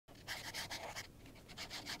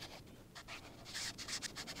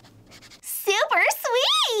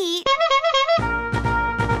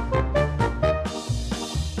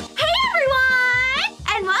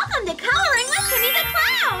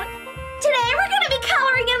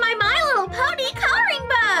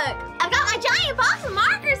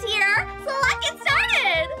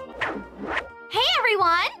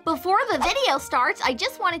Before the video starts, I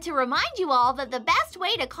just wanted to remind you all that the best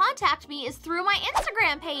way to contact me is through my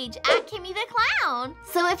Instagram page, @KiMMi_the_Clown.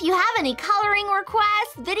 So if you have any coloring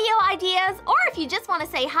requests, video ideas, or if you just want to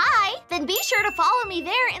say hi, then be sure to follow me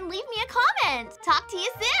there and leave me a comment. Talk to you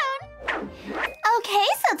soon! Okay,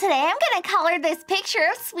 so today I'm gonna color this picture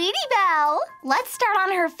of Sweetie Belle. Let's start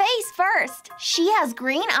on her face first. She has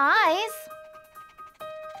green eyes.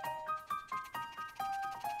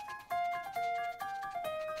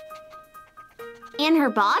 And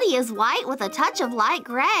her body is white with a touch of light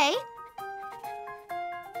gray.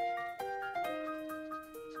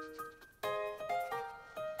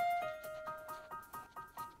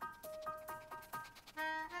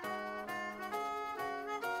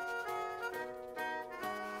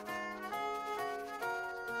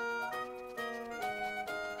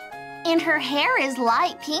 And her hair is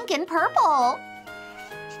light pink and purple.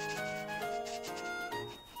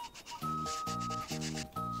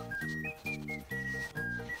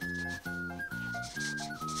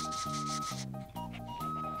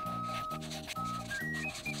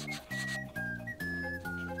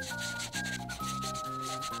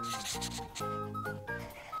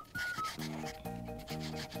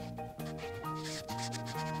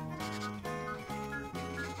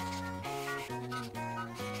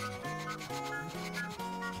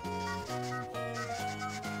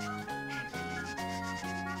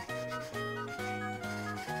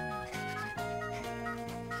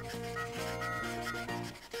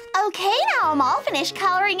 Okay, now I'm all finished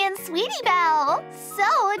coloring in Sweetie Belle.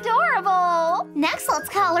 So adorable. Next, let's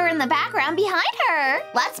color in the background behind her.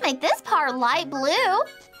 Let's make this part light blue.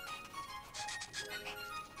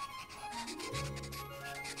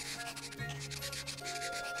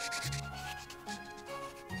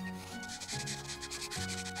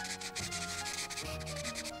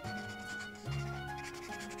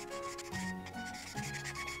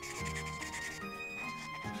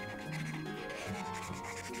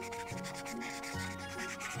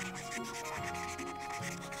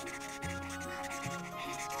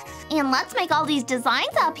 And let's make all these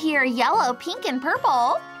designs up here yellow, pink, and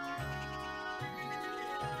purple.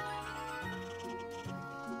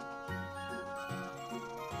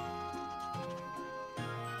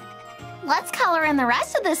 Let's color in the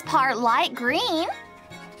rest of this part light green.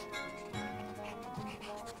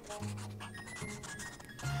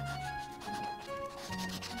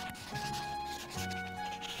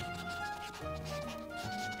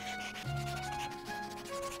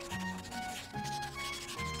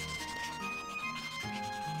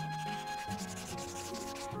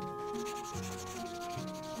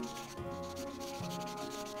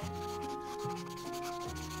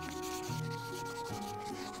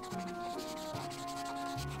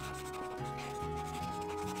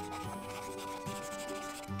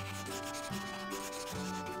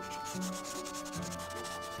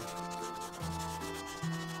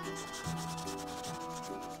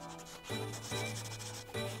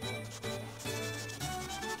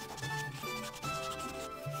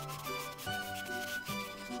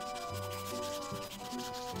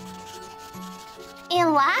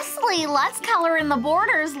 And lastly, let's color in the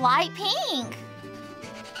borders light pink.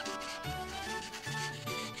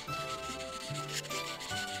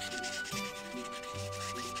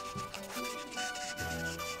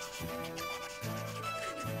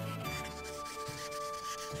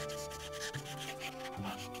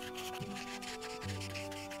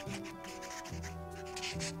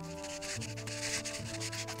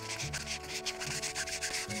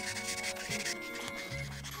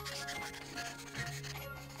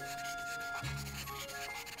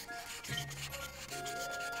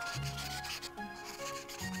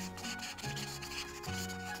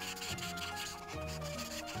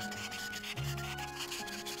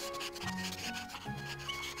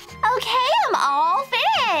 Okay, I'm all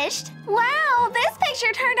finished! Wow, this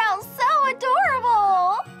picture turned out so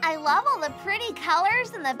adorable! I love all the pretty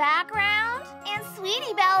colors in the background, and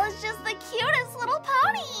Sweetie Belle is just the cutest little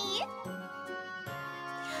pony!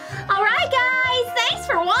 Alright guys, thanks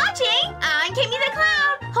for watching! I'm KiMMi the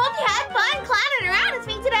Clown! Hope you had fun clowning around with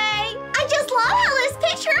me today! I just love how this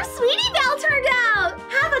picture of Sweetie Belle turned out!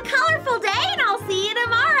 Have a colorful day and I'll see you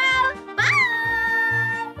tomorrow! Bye!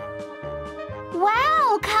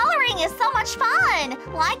 Wow, coloring is so much fun!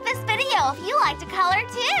 Like this video if you like to color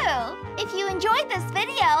too! If you enjoyed this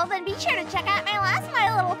video, then be sure to check out my last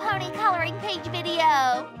My Little Pony coloring page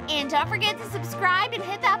video. And don't forget to subscribe and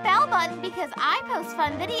hit that bell button because I post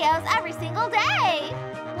fun videos every single day.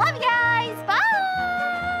 Love you guys! Bye!